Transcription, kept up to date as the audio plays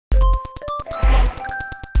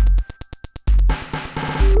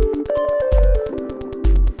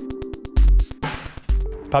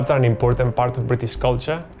Pubs are an important part of British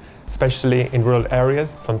culture, especially in rural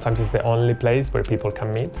areas. Sometimes it's the only place where people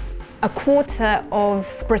can meet. A quarter of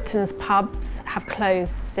Britain's pubs have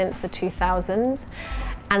closed since the 2000s,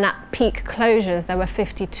 and at peak closures there were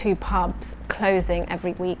 52 pubs closing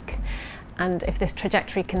every week. And if this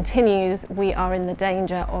trajectory continues, we are in the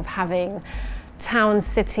danger of having towns,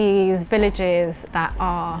 cities, villages that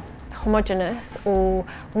are homogenous or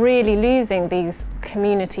really losing these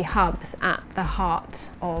community hubs at the heart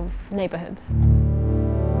of neighbourhoods.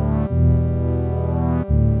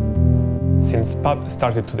 Since pubs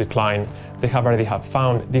started to decline, they already have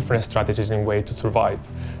found different strategies in way to survive.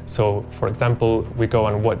 So, for example, we go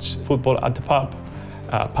and watch football at the pub.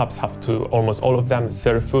 Pubs have to, almost all of them,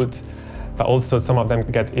 serve food, but also some of them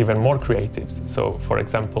get even more creative. So, for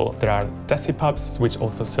example, there are desi pubs which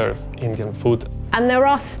also serve Indian food. And there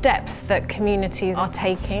are steps that communities are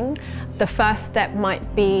taking. The first step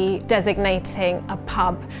might be designating a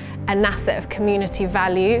pub an asset of community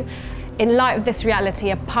value. In light of this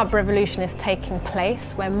reality, a pub revolution is taking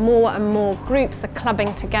place where more and more groups are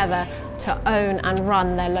clubbing together to own and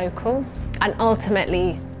run their local. And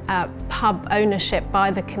ultimately, pub ownership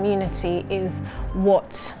by the community is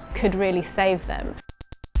what could really save them.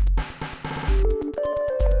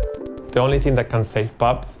 The only thing that can save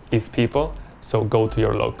pubs is people, so go to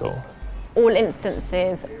your local. All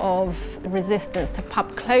instances of resistance to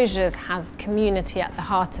pub closures has community at the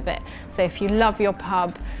heart of it. So if you love your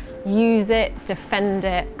pub, use it, defend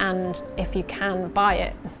it, and if you can, buy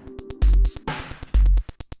it.